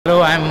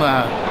Hello, I'm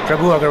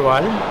Prabhu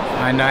Agrawal,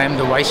 and I am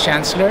the Vice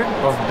Chancellor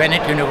of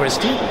Bennett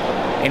University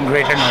in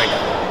Greater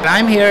Noida.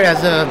 I'm here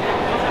as an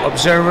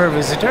observer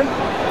visitor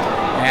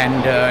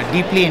and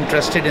deeply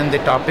interested in the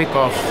topic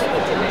of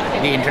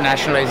the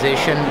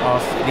internationalization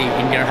of the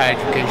Indian higher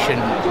education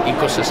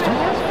ecosystem,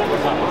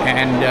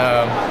 and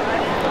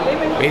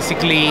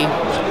basically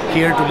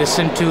here to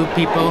listen to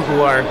people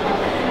who are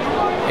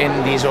in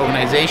these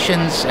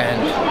organizations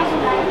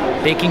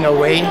and taking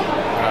away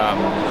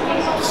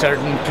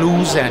certain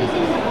clues and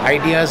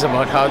ideas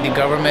about how the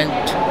government,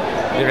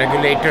 the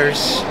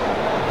regulators,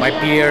 my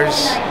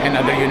peers and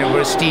other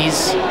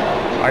universities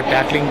are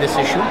tackling this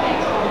issue.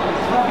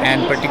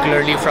 And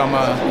particularly from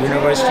a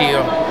university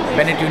of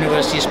Bennett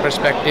University's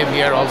perspective,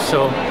 we are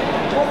also,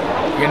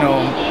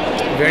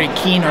 very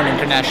keen on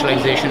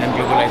internationalization and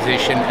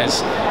globalization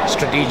as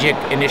strategic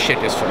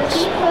initiatives for us.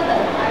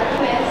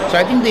 So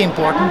I think the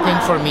important thing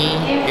for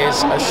me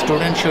is a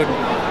student should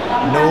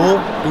know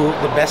to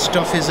the best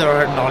of his or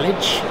her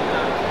knowledge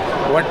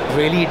what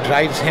really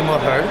drives him or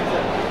her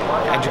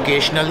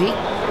educationally,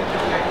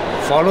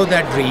 follow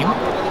that dream,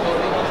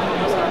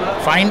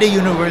 find a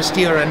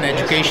university or an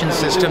education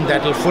system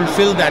that will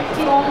fulfill that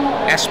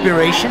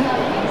aspiration,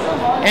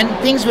 and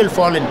things will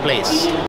fall in place.